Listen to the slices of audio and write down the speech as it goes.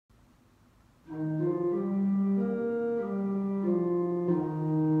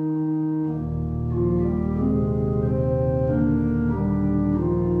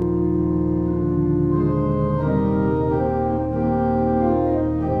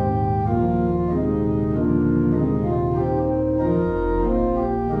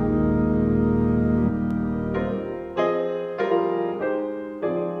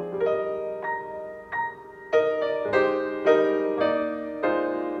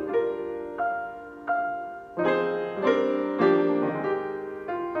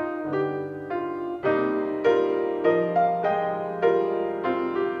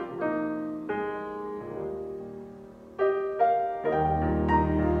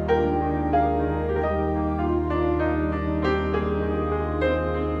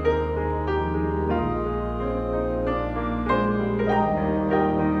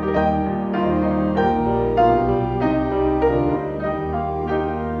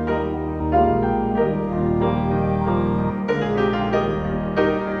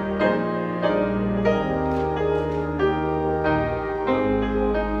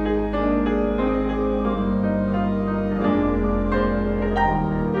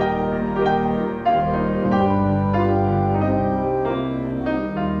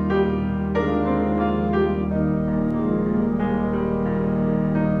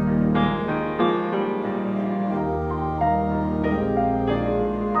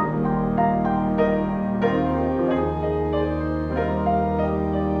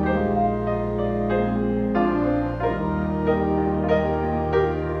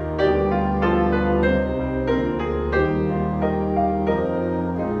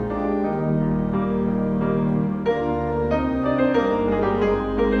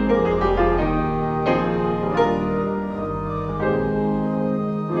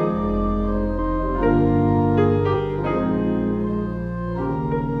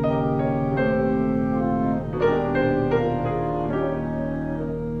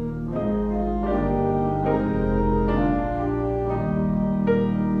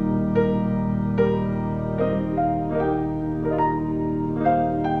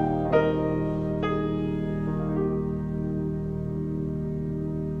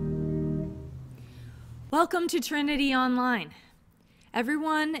Welcome to Trinity Online.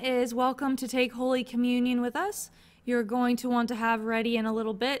 Everyone is welcome to take Holy Communion with us. You're going to want to have ready in a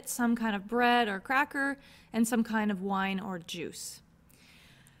little bit some kind of bread or cracker and some kind of wine or juice.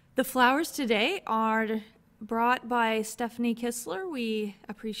 The flowers today are brought by Stephanie Kistler. We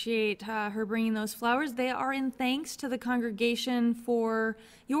appreciate her bringing those flowers. They are in thanks to the congregation for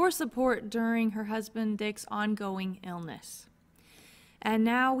your support during her husband Dick's ongoing illness. And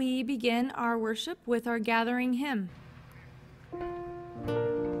now we begin our worship with our gathering hymn.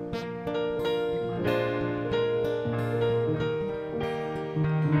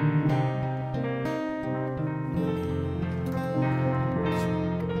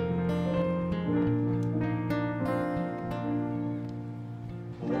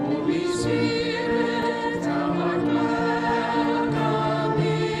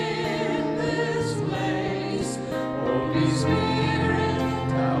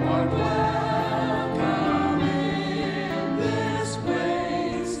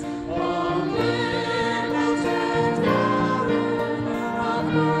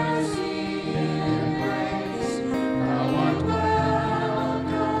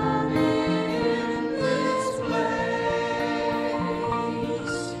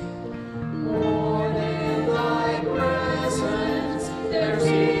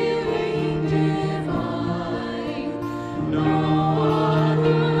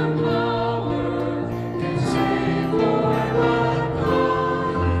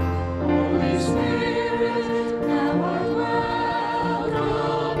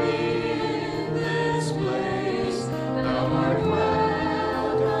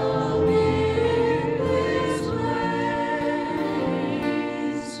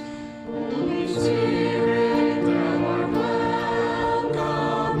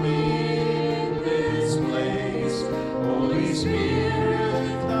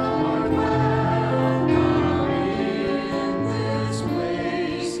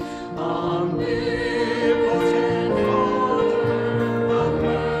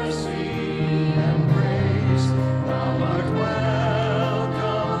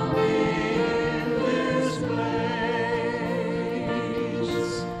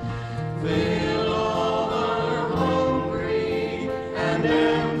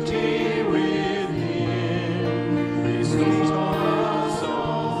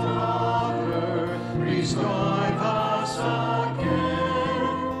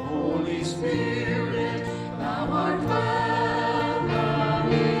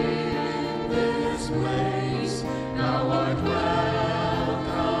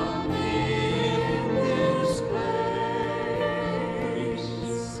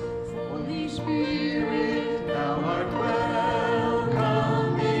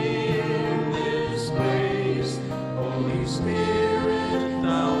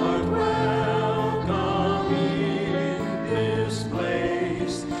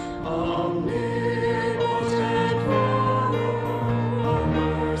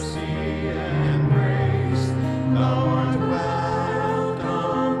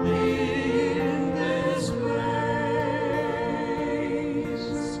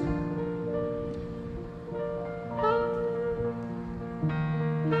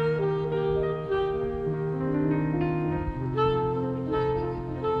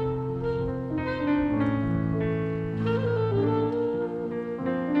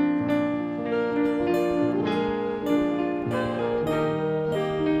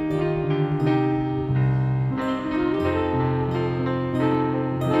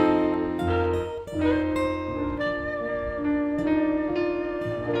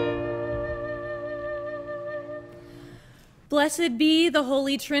 Blessed be the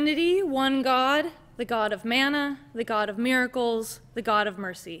Holy Trinity, one God, the God of manna, the God of miracles, the God of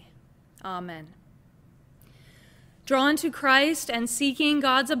mercy. Amen. Drawn to Christ and seeking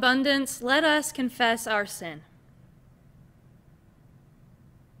God's abundance, let us confess our sin.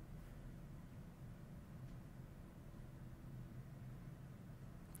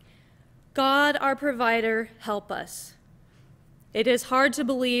 God, our provider, help us. It is hard to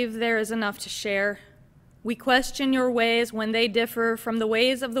believe there is enough to share. We question your ways when they differ from the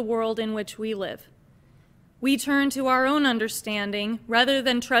ways of the world in which we live. We turn to our own understanding rather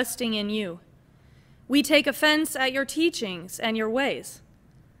than trusting in you. We take offense at your teachings and your ways.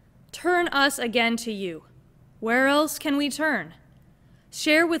 Turn us again to you. Where else can we turn?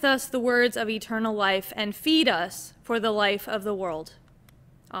 Share with us the words of eternal life and feed us for the life of the world.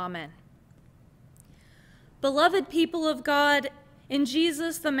 Amen. Beloved people of God, in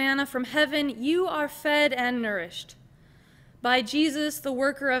Jesus, the manna from heaven, you are fed and nourished. By Jesus, the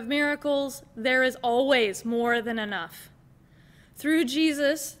worker of miracles, there is always more than enough. Through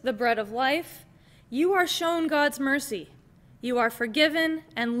Jesus, the bread of life, You are shown God's mercy. You are forgiven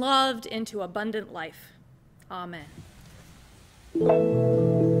and loved into abundant life. Amen.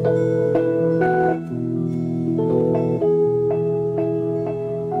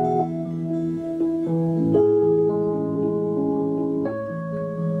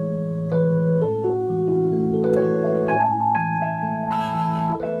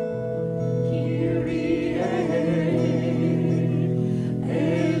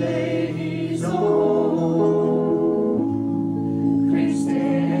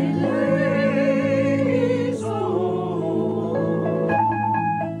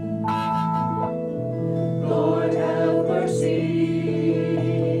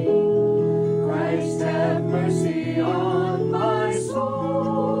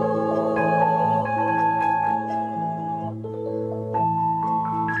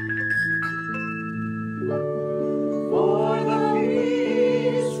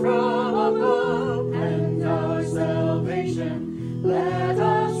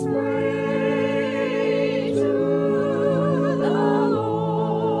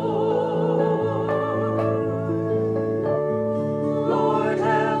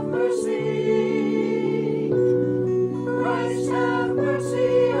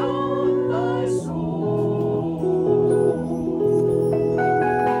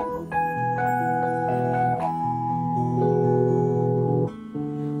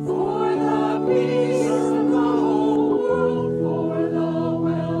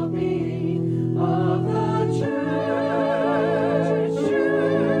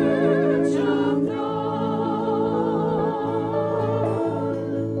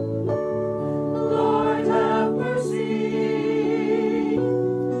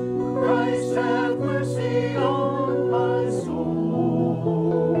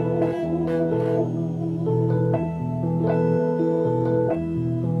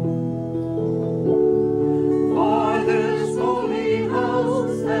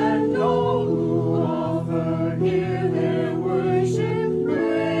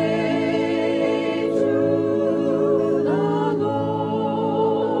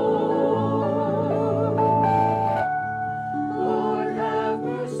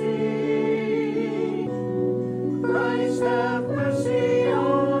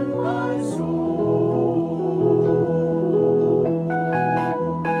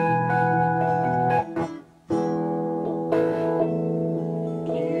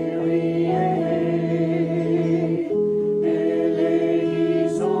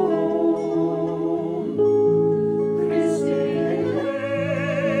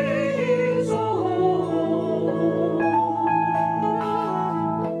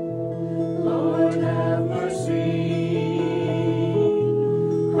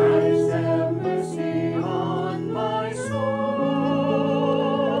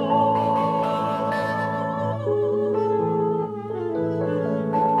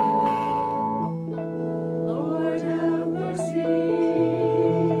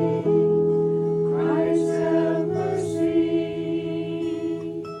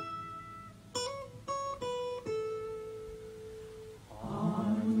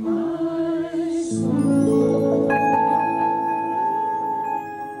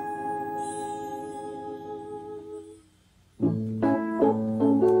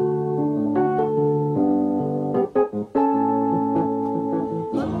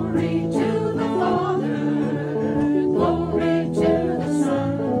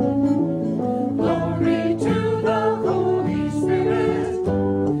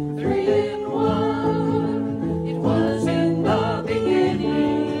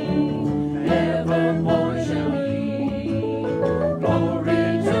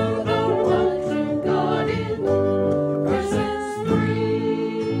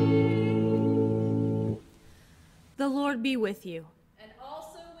 Be with you. And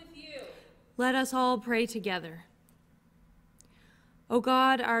also with you. Let us all pray together. O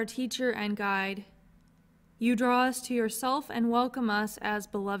God, our teacher and guide, you draw us to yourself and welcome us as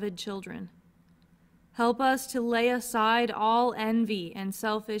beloved children. Help us to lay aside all envy and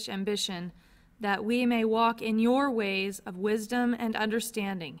selfish ambition, that we may walk in your ways of wisdom and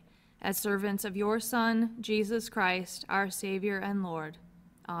understanding, as servants of your Son, Jesus Christ, our Savior and Lord.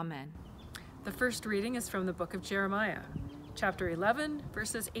 Amen. The first reading is from the book of Jeremiah, chapter 11,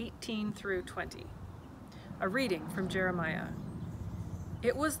 verses 18 through 20. A reading from Jeremiah.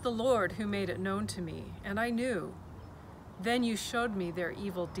 It was the Lord who made it known to me, and I knew. Then you showed me their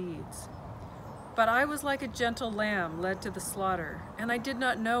evil deeds. But I was like a gentle lamb led to the slaughter, and I did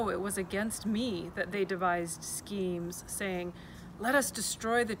not know it was against me that they devised schemes, saying, "Let us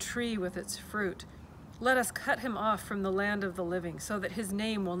destroy the tree with its fruit. Let us cut him off from the land of the living, so that his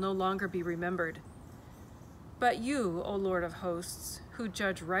name will no longer be remembered." But you, O Lord of hosts, who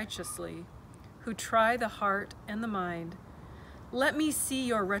judge righteously, who try the heart and the mind, let me see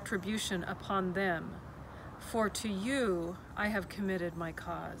your retribution upon them, for to you I have committed my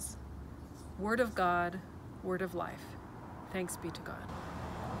cause. Word of God, word of life. Thanks be to God.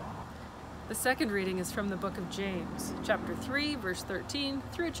 The second reading is from the book of James, chapter 3, verse 13,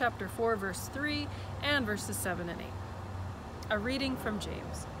 through chapter 4, verse 3, and verses 7 and 8. A reading from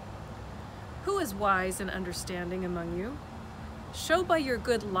James. Who is wise and understanding among you? Show by your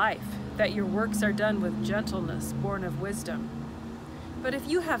good life that your works are done with gentleness born of wisdom. But if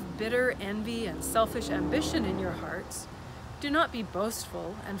you have bitter envy and selfish ambition in your hearts, do not be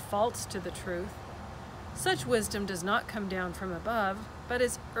boastful and false to the truth. Such wisdom does not come down from above, but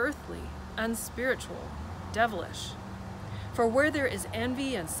is earthly, unspiritual, devilish. For where there is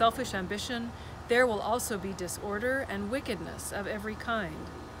envy and selfish ambition, there will also be disorder and wickedness of every kind.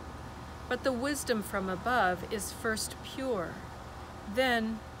 But the wisdom from above is first pure,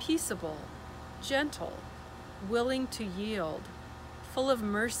 then peaceable, gentle, willing to yield, full of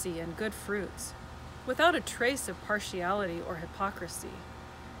mercy and good fruits, without a trace of partiality or hypocrisy.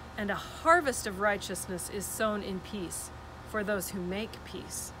 And a harvest of righteousness is sown in peace for those who make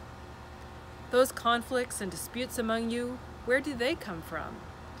peace. Those conflicts and disputes among you, where do they come from?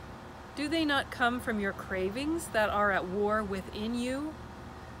 Do they not come from your cravings that are at war within you?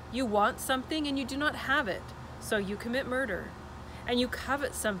 You want something and you do not have it, so you commit murder. And you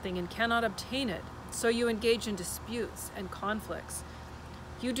covet something and cannot obtain it, so you engage in disputes and conflicts.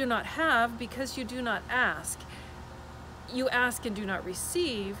 You do not have because you do not ask. You ask and do not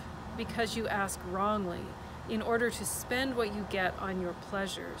receive because you ask wrongly, in order to spend what you get on your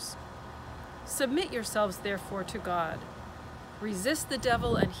pleasures. Submit yourselves therefore to God. Resist the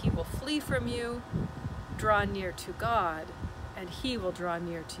devil and he will flee from you. Draw near to God and he will draw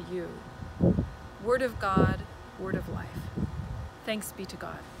near to you. Word of God, word of life. Thanks be to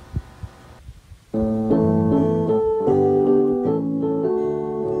God.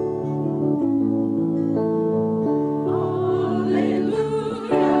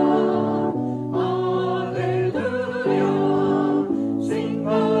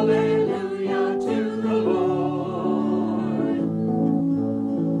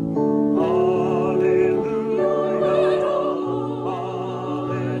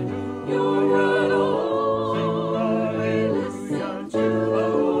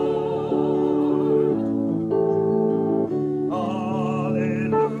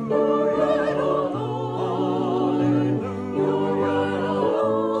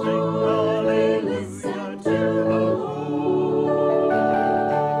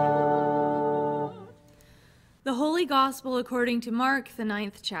 Gospel according to Mark, the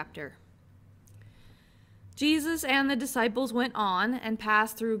 9th chapter. Jesus and the disciples went on and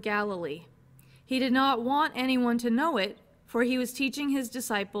passed through Galilee. He did not want anyone to know it, for he was teaching his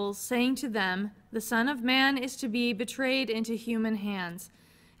disciples, saying to them, "The Son of Man is to be betrayed into human hands,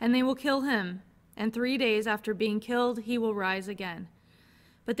 and they will kill him, and 3 days after being killed he will rise again."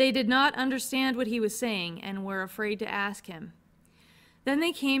 But they did not understand what he was saying, and were afraid to ask him. Then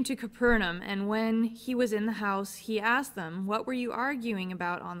they came to Capernaum, and when he was in the house, he asked them, "What were you arguing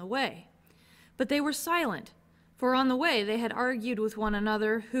about on the way?" But they were silent, for on the way they had argued with one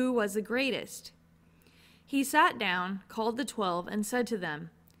another who was the greatest. He sat down, called the 12, and said to them,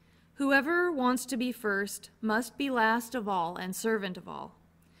 "Whoever wants to be first must be last of all and servant of all."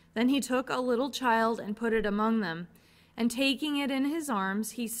 Then he took a little child and put it among them, and taking it in his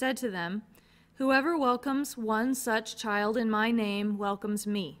arms, he said to them, "Whoever welcomes one such child in my name welcomes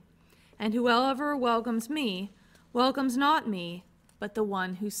me, and whoever welcomes me welcomes not me, but the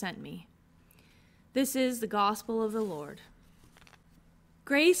one who sent me." This is the gospel of the Lord.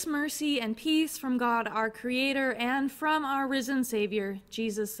 Grace, mercy, and peace from God our Creator and from our risen Savior,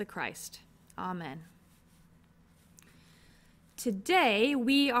 Jesus the Christ. Amen. Today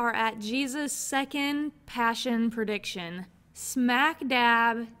we are at Jesus' second passion prediction, smack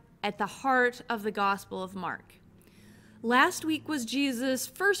dab at the heart of the Gospel of Mark. Last week was Jesus'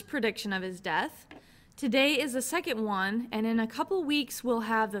 first prediction of his death. Today is the second one, and in a couple weeks we'll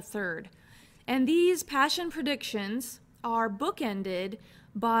have the third. And these passion predictions are bookended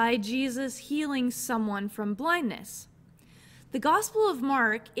by Jesus healing someone from blindness. The Gospel of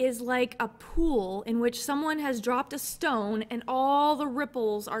Mark is like a pool in which someone has dropped a stone and all the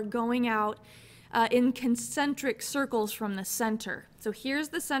ripples are going out in concentric circles from the center. So here's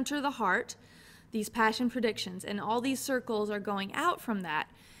the center, the heart, these passion predictions, and all these circles are going out from that.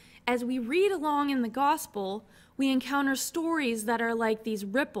 As we read along in the gospel, we encounter stories that are like these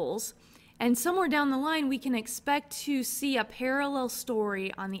ripples, and somewhere down the line we can expect to see a parallel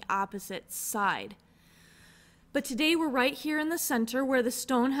story on the opposite side. But today we're right here in the center where the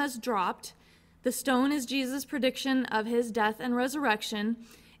stone has dropped. The stone is Jesus' prediction of his death and resurrection,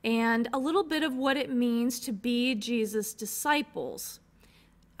 and a little bit of what it means to be Jesus' disciples,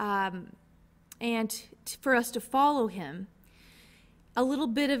 and for us to follow him. A little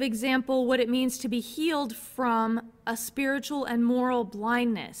bit of example what it means to be healed from a spiritual and moral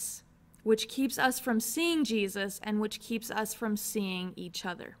blindness, which keeps us from seeing Jesus and which keeps us from seeing each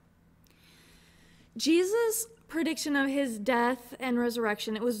other. Jesus' prediction of his death and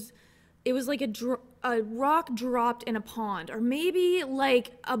resurrection, it was like a rock dropped in a pond, or maybe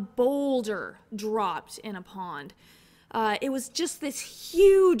like a boulder dropped in a pond. It was just this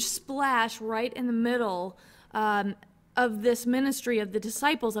huge splash right in the middle of this ministry of the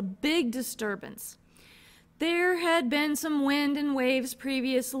disciples, a big disturbance. There had been some wind and waves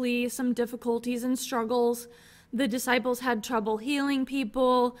previously, some difficulties and struggles. The disciples had trouble healing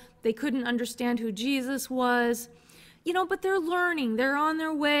people. They couldn't understand who Jesus was. But they're learning. They're on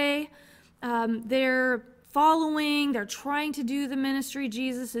their way. They're following. They're trying to do the ministry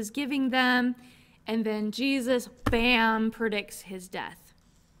Jesus is giving them. And then Jesus, bam, predicts his death.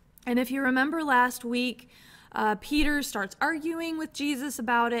 And if you remember last week, Peter starts arguing with Jesus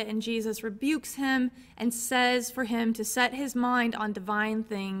about it, and Jesus rebukes him and says for him to set his mind on divine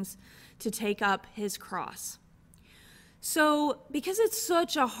things, to take up his cross. So, because it's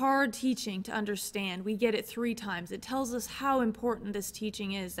such a hard teaching to understand, we get it 3 times. It tells us how important this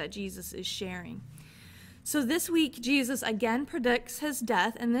teaching is that Jesus is sharing. So this week, Jesus again predicts his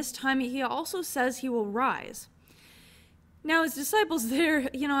death, and this time he also says he will rise. Now, his disciples there,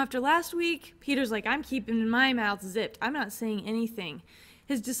 after last week, Peter's like, I'm keeping my mouth zipped. I'm not saying anything.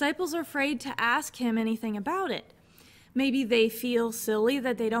 His disciples are afraid to ask him anything about it. Maybe they feel silly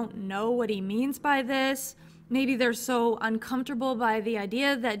that they don't know what he means by this. Maybe they're so uncomfortable by the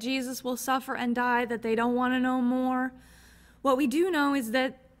idea that Jesus will suffer and die that they don't want to know more. What we do know is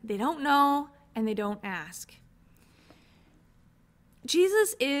that they don't know and they don't ask.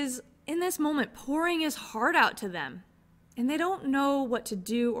 Jesus is, in this moment, pouring his heart out to them, and they don't know what to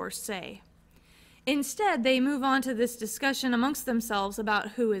do or say. Instead, they move on to this discussion amongst themselves about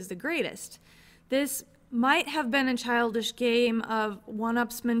who is the greatest. This might have been a childish game of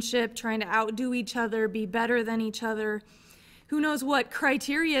one-upsmanship, trying to outdo each other, be better than each other. Who knows what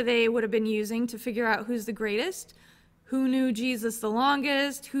criteria they would have been using to figure out who's the greatest, who knew Jesus the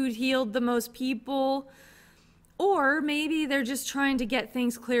longest, who'd healed the most people. Or maybe they're just trying to get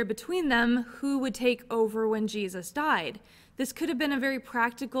things clear between them, who would take over when Jesus died. This could have been a very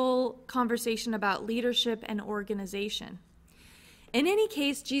practical conversation about leadership and organization. In any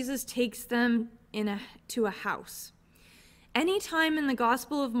case, Jesus takes them to a house. Anytime in the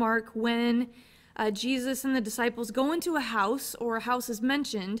Gospel of Mark when Jesus and the disciples go into a house or a house is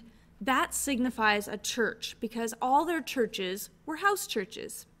mentioned, that signifies a church, because all their churches were house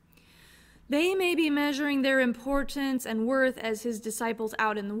churches. They may be measuring their importance and worth as his disciples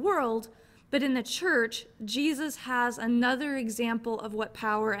out in the world, but in the church, Jesus has another example of what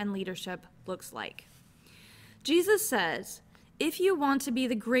power and leadership looks like. Jesus says, if you want to be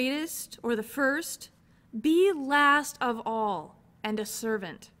the greatest or the first, be last of all and a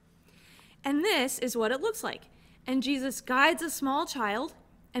servant. And this is what it looks like. And Jesus guides a small child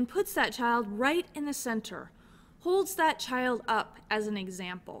and puts that child right in the center, holds that child up as an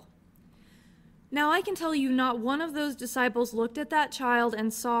example. Now, I can tell you not one of those disciples looked at that child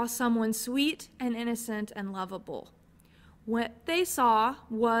and saw someone sweet and innocent and lovable. What they saw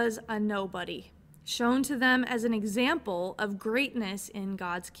was a nobody, shown to them as an example of greatness in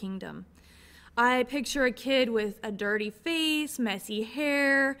God's kingdom. I picture a kid with a dirty face, messy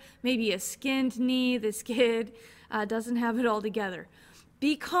hair, maybe a skinned knee. This kid doesn't have it all together.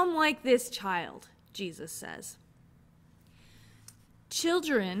 Become like this child, Jesus says.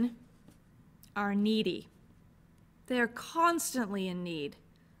 Children are needy. They are constantly in need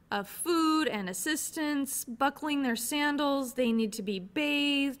of food and assistance, buckling their sandals. They need to be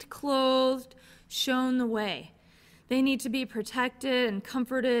bathed, clothed, shown the way. They need to be protected and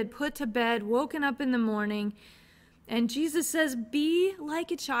comforted, put to bed, woken up in the morning. And Jesus says, be like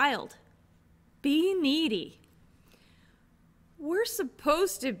a child. Be needy. We're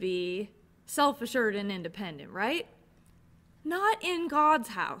supposed to be self-assured and independent, right? Not in God's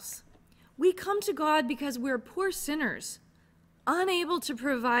house. We come to God because we're poor sinners, unable to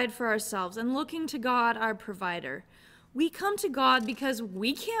provide for ourselves and looking to God, our provider. We come to God because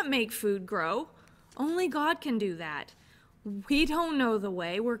we can't make food grow. Only God can do that. We don't know the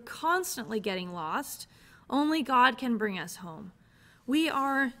way. We're constantly getting lost. Only God can bring us home. We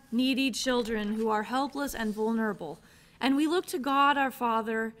are needy children who are helpless and vulnerable, and we look to God, our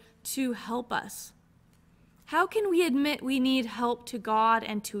Father, to help us. How can we admit we need help to God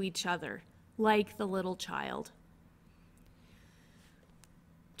and to each other, like the little child?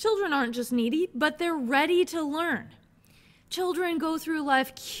 Children aren't just needy, but they're ready to learn. Children go through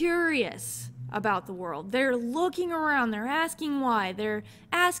life curious about the world. They're looking around, they're asking why, they're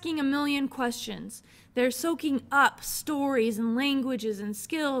asking a million questions. They're soaking up stories and languages and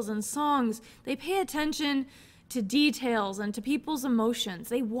skills and songs. They pay attention to details and to people's emotions.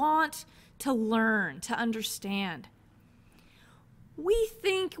 They want to learn, to understand. We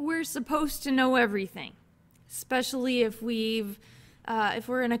think we're supposed to know everything, especially if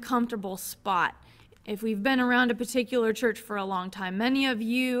we're in a comfortable spot. If we've been around a particular church for a long time. Many of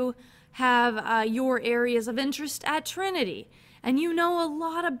you have your areas of interest at Trinity, and you know a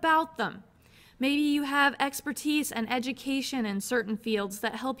lot about them. Maybe you have expertise and education in certain fields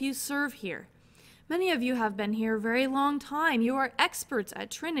that help you serve here. Many of you have been here a very long time. You are experts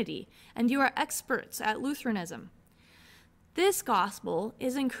at Trinity, and you are experts at Lutheranism. This gospel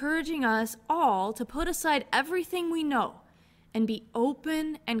is encouraging us all to put aside everything we know and be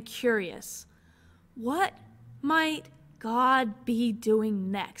open and curious. What might God be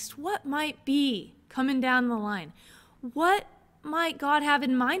doing next? What might be coming down the line? What might God have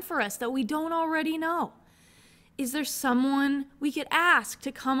in mind for us that we don't already know? Is there someone we could ask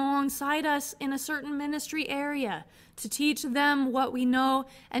to come alongside us in a certain ministry area, to teach them what we know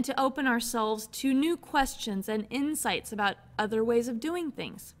and to open ourselves to new questions and insights about other ways of doing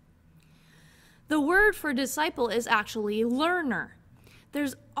things? The word for disciple is actually learner.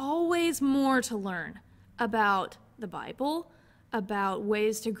 There's always more to learn about the Bible, about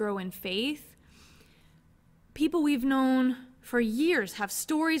ways to grow in faith. People we've known for years have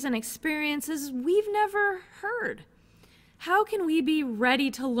stories and experiences we've never heard. How can we be ready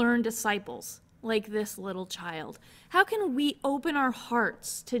to learn disciples like this little child? How can we open our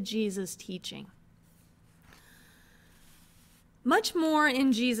hearts to Jesus' teaching? Much more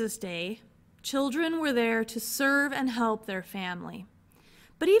in Jesus' day, children were there to serve and help their family.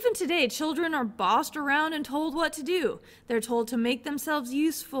 But even today, children are bossed around and told what to do. They're told to make themselves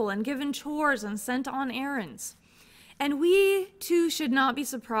useful and given chores and sent on errands. And we, too, should not be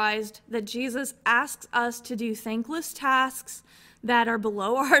surprised that Jesus asks us to do thankless tasks that are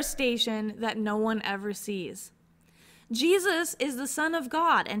below our station that no one ever sees. Jesus is the Son of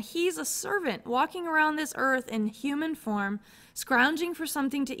God, and he's a servant walking around this earth in human form, scrounging for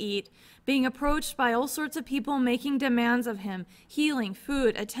something to eat, being approached by all sorts of people making demands of him, healing,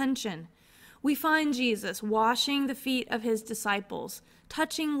 food, attention. We find Jesus washing the feet of his disciples,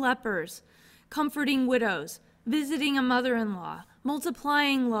 touching lepers, comforting widows, visiting a mother-in-law,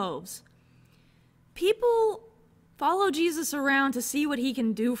 multiplying loaves. People follow Jesus around to see what he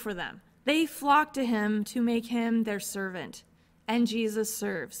can do for them. They flock to him to make him their servant, and Jesus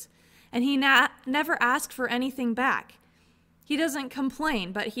serves. And he never asks for anything back. He doesn't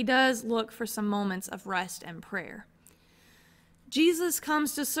complain, but he does look for some moments of rest and prayer. Jesus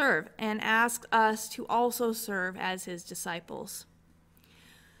comes to serve and asks us to also serve as his disciples.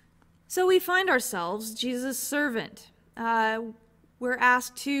 So we find ourselves Jesus' servant. We're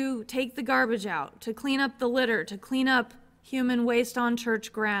asked to take the garbage out, to clean up the litter, to clean up human waste on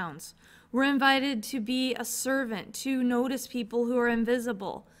church grounds. We're invited to be a servant, to notice people who are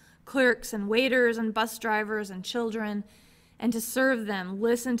invisible, clerks and waiters and bus drivers and children, and to serve them,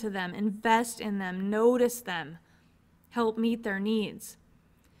 listen to them, invest in them, notice them, help meet their needs.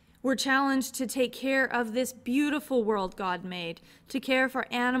 We're challenged to take care of this beautiful world God made, to care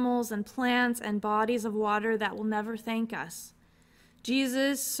for animals and plants and bodies of water that will never thank us.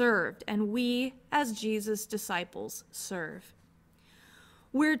 Jesus served, and we, as Jesus' disciples, serve.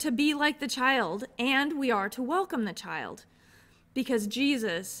 We're to be like the child, and we are to welcome the child, because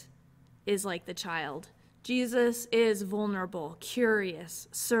Jesus is like the child. Jesus is vulnerable, curious,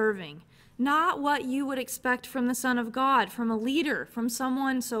 serving. Not what you would expect from the Son of God, from a leader, from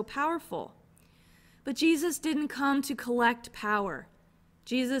someone so powerful. But Jesus didn't come to collect power.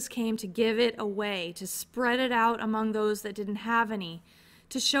 Jesus came to give it away, to spread it out among those that didn't have any,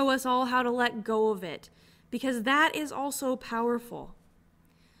 to show us all how to let go of it, because that is also powerful.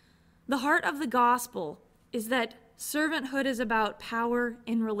 The heart of the gospel is that servanthood is about power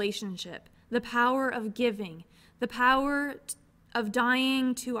in relationship, the power of giving, the power of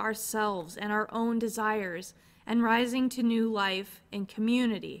dying to ourselves and our own desires and rising to new life in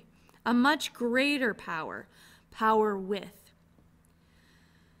community, a much greater power, power with.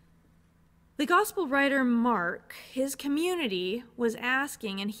 The gospel writer Mark, his community was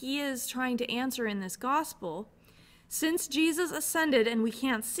asking, and he is trying to answer in this gospel, since Jesus ascended and we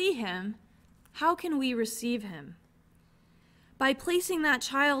can't see him, how can we receive him? By placing that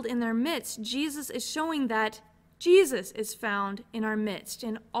child in their midst, Jesus is showing that Jesus is found in our midst,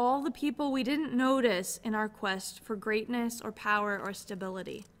 in all the people we didn't notice in our quest for greatness or power or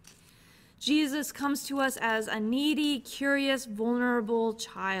stability. Jesus comes to us as a needy, curious, vulnerable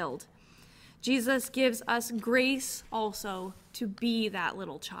child. Jesus gives us grace also to be that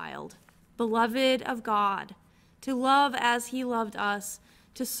little child, beloved of God, to love as he loved us,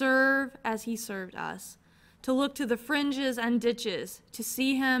 to serve as he served us, to look to the fringes and ditches, to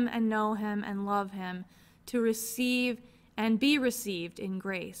see him and know him and love him, to receive and be received in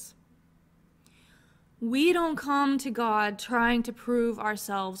grace. We don't come to God trying to prove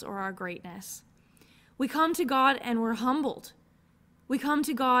ourselves or our greatness. We come to God and we're humbled. We come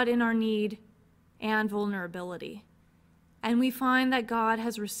to God in our need and vulnerability. And we find that God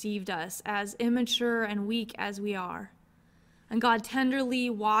has received us as immature and weak as we are. And God tenderly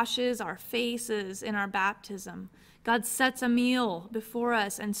washes our faces in our baptism. God sets a meal before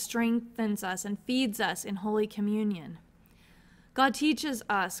us and strengthens us and feeds us in Holy Communion. God teaches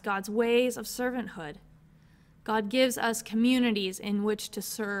us God's ways of servanthood. God gives us communities in which to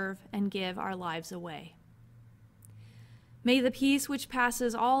serve and give our lives away. May the peace which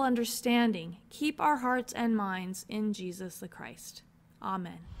passes all understanding keep our hearts and minds in Jesus the Christ.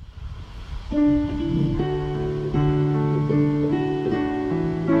 Amen.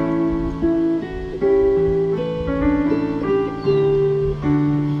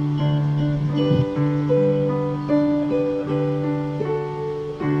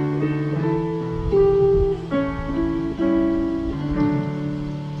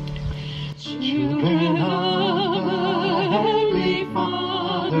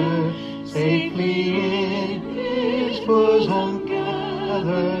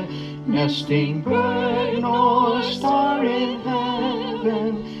 Nesting bird nor star in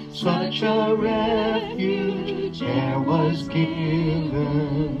heaven, such a refuge there was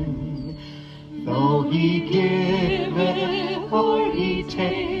given. Though he giveth or he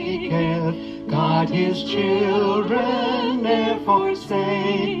taketh, God his children ne'er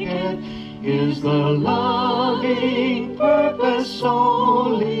forsaketh, is the loving purpose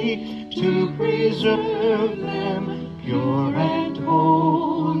solely to preserve them pure and holy.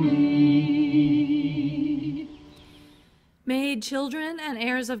 Made children and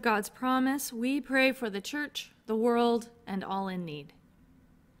heirs of God's promise, we pray for the church, the world, and all in need.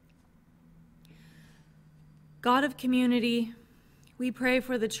 God of community, we pray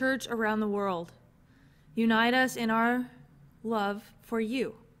for the church around the world. Unite us in our love for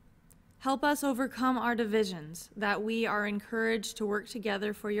you. Help us overcome our divisions, that we are encouraged to work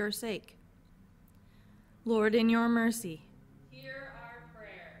together for your sake. Lord, in your mercy, Hear our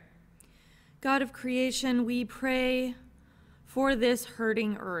prayer. God of creation, we pray for this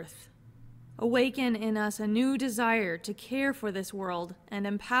hurting earth. Awaken in us a new desire to care for this world and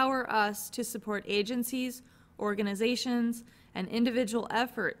empower us to support agencies, organizations, and individual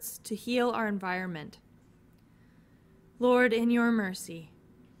efforts to heal our environment. Lord, in your mercy,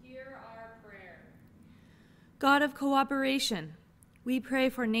 Hear our prayer. God of cooperation, we pray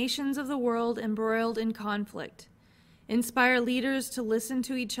for nations of the world embroiled in conflict. Inspire leaders to listen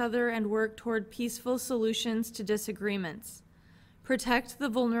to each other and work toward peaceful solutions to disagreements. Protect the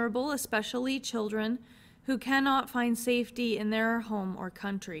vulnerable, especially children, who cannot find safety in their home or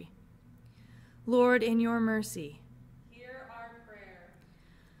country. Lord, in your mercy, Hear our prayer.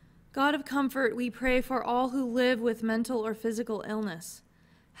 God of comfort, we pray for all who live with mental or physical illness.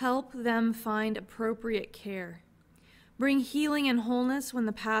 Help them find appropriate care. Bring healing and wholeness when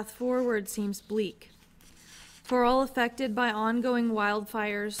the path forward seems bleak. For all affected by ongoing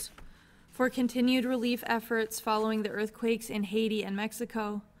wildfires, for continued relief efforts following the earthquakes in Haiti and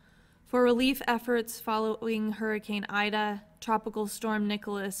Mexico, for relief efforts following Hurricane Ida, Tropical Storm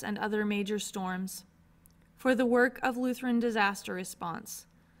Nicholas, and other major storms, for the work of Lutheran disaster response,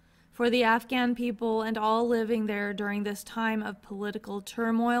 for the Afghan people and all living there during this time of political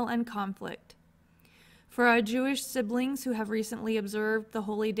turmoil and conflict, for our Jewish siblings who have recently observed the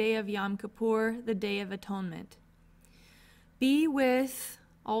holy day of Yom Kippur, the Day of Atonement. Be with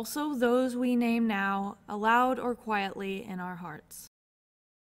also those we name now, aloud or quietly in our hearts.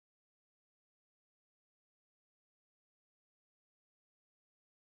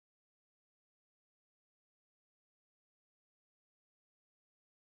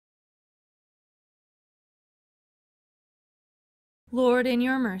 Lord, in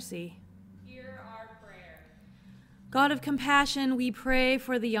your mercy, Hear our prayer. God of compassion, we pray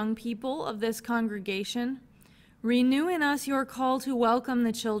for the young people of this congregation. Renew in us your call to welcome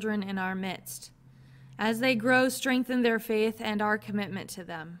the children in our midst. As they grow, strengthen their faith and our commitment to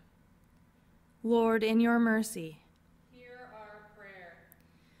them. Lord, in your mercy, Hear our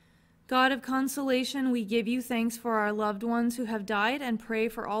God of consolation, we give you thanks for our loved ones who have died and pray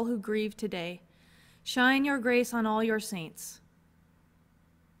for all who grieve today. Shine your grace on all your saints.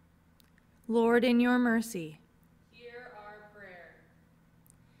 Lord, in your mercy, Hear our prayer.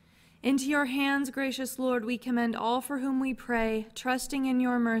 into your hands, gracious Lord, we commend all for whom we pray, trusting in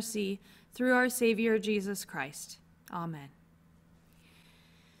your mercy through our Savior, Jesus Christ. Amen.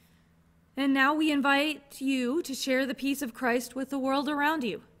 And now we invite you to share the peace of Christ with the world around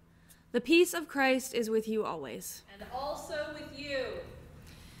you. The peace of Christ is with you always. And also with you.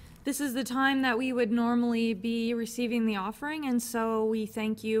 This is the time that we would normally be receiving the offering, and so we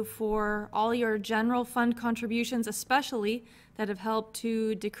thank you for all your general fund contributions, especially that have helped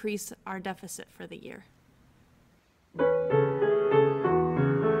to decrease our deficit for the year.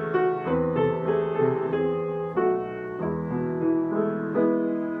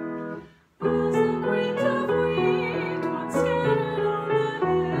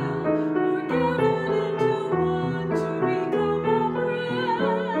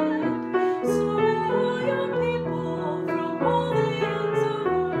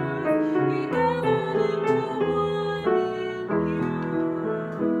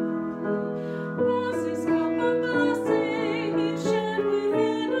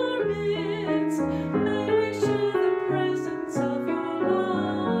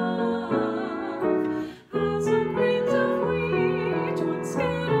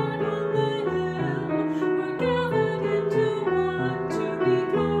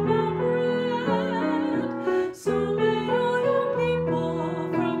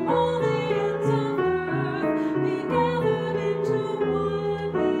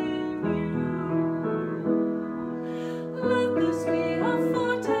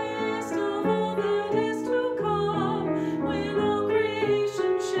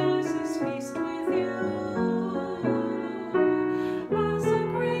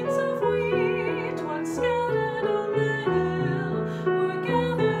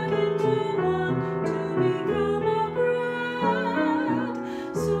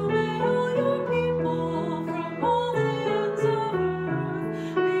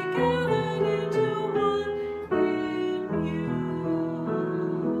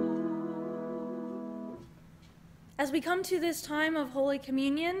 As we come to this time of Holy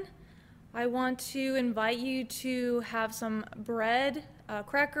Communion, I want to invite you to have some bread, a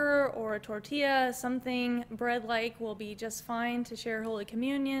cracker or a tortilla, something bread-like will be just fine to share Holy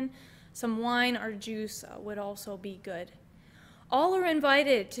Communion. Some wine or juice would also be good. All are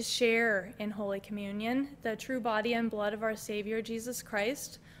invited to share in Holy Communion, the true body and blood of our Savior, Jesus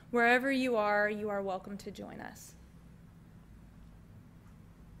Christ. Wherever you are welcome to join us.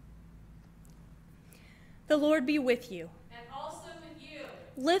 The Lord be with you. And also with you.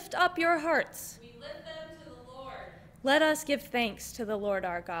 Lift up your hearts. We lift them to the Lord. Let us give thanks to the Lord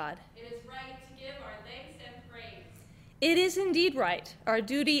our God. It is right to give our thanks and praise. It is indeed right, our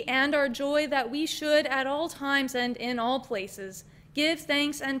duty and our joy, that we should at all times and in all places give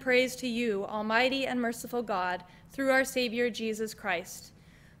thanks and praise to you, Almighty and merciful God, through our Savior Jesus Christ,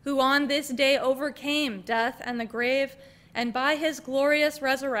 who on this day overcame death and the grave, and by his glorious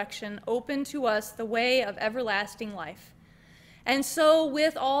resurrection opened to us the way of everlasting life. And so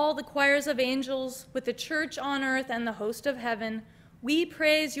with all the choirs of angels, with the church on earth and the host of heaven, we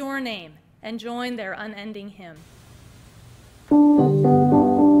praise your name and join their unending hymn.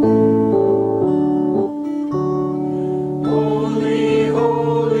 Holy,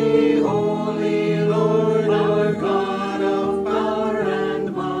 holy, holy Lord, our God of power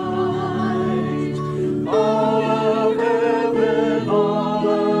and might. All of heaven, all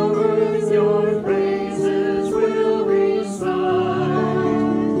of earth, your praises will recite.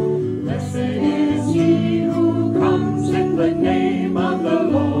 Blessed is he who comes in the name of the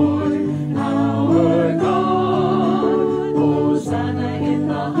Lord, our God. Hosanna in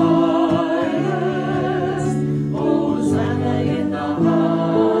the highest. Hosanna in the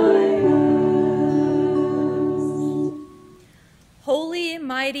highest. Holy,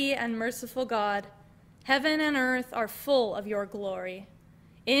 mighty, and merciful God, heaven and earth are full of your glory.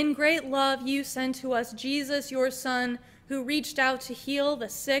 In great love you sent to us Jesus, your Son, who reached out to heal the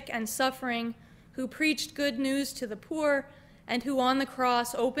sick and suffering, who preached good news to the poor, and who on the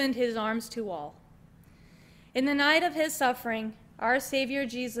cross opened his arms to all. In the night of his suffering, our Savior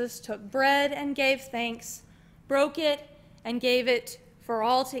Jesus took bread and gave thanks, broke it, and gave it for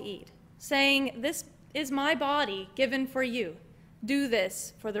all to eat, saying, "This is my body given for you. Do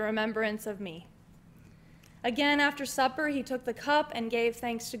this for the remembrance of me." Again, after supper, he took the cup and gave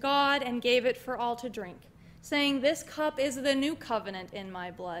thanks to God and gave it for all to drink, saying, "This cup is the new covenant in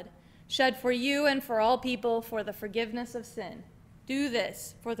my blood, shed for you and for all people for the forgiveness of sin. Do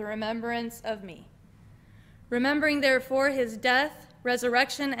this for the remembrance of me. Remembering therefore his death,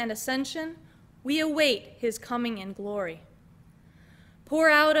 resurrection, and ascension, we await his coming in glory. Pour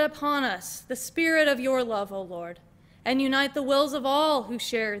out upon us the spirit of your love, O Lord, and unite the wills of all who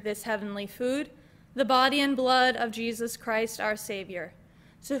share this heavenly food, the body and blood of Jesus Christ our Savior,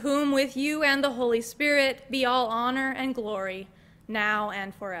 to whom with you and the Holy Spirit be all honor and glory, now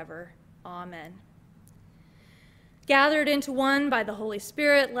and forever. Amen. Gathered into one by the Holy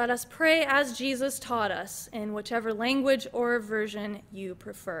Spirit, let us pray as Jesus taught us, in whichever language or version you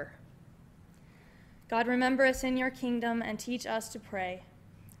prefer. God, remember us in your kingdom and teach us to pray.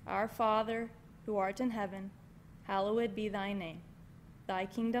 Our Father, who art in heaven, hallowed be thy name. Thy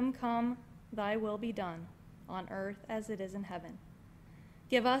kingdom come, thy will be done, on earth as it is in heaven.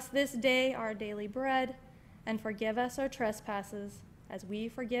 Give us this day our daily bread, and forgive us our trespasses, as we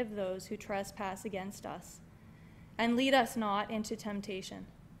forgive those who trespass against us. And lead us not into temptation,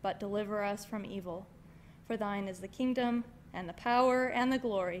 but deliver us from evil. For thine is the kingdom, and the power, and the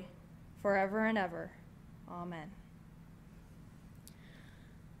glory, forever and ever. Amen.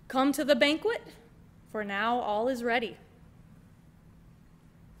 Come to the banquet, for now all is ready.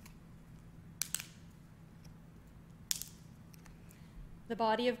 The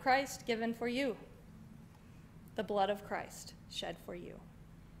body of Christ given for you, the blood of Christ shed for you.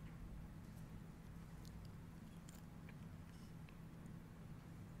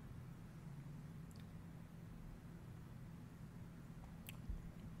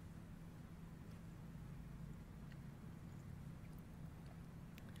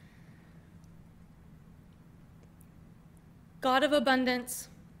 God of abundance,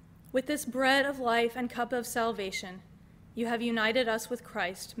 with this bread of life and cup of salvation, you have united us with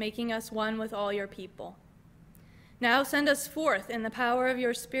Christ, making us one with all your people. Now send us forth in the power of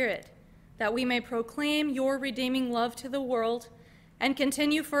your Spirit, that we may proclaim your redeeming love to the world and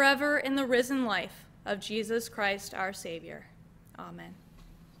continue forever in the risen life of Jesus Christ our Savior. Amen.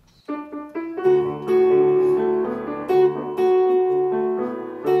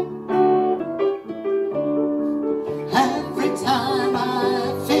 Every time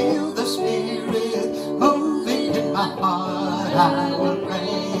I feel the Spirit moving in my heart, I will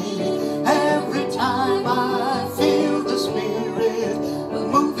pray. Every time I feel the Spirit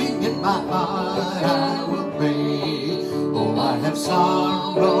moving in my heart, I will pray. Oh, I have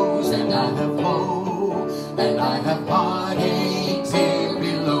sorrows and I have hope, and I have heartaches here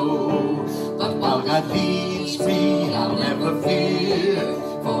below. But while God leads me, I'll never fear,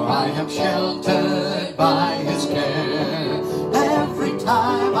 for I am sheltered by his care. Every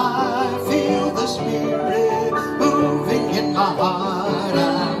time I feel the Spirit moving in my heart,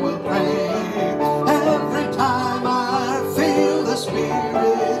 I will pray. Every time I feel the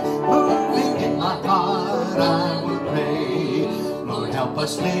Spirit moving in my heart, I will pray. Lord, help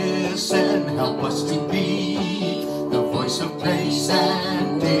us listen, help us to be the voice of grace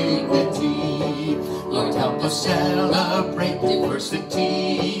and dignity. Lord, help us celebrate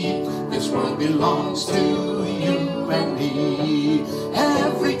diversity. This world belongs to you and me.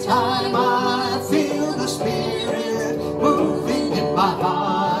 Every time I feel the Spirit moving in my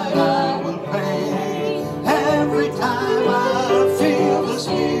heart, I will pray. Every time I feel the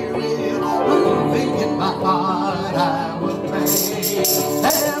Spirit moving in my heart, I will pray.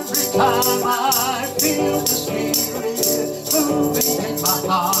 Every time I feel the Spirit moving in my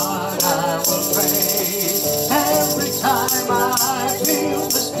heart, I will pray. Every time I feel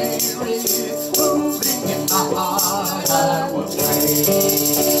the Spirit moving in my heart, I will pray.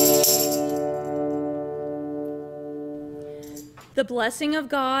 The blessing of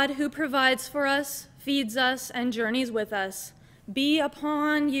God, who provides for us, feeds us, and journeys with us, be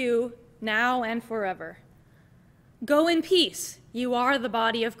upon you now and forever. Go in peace. You are the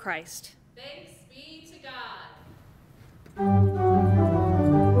body of Christ. Thanks be to God.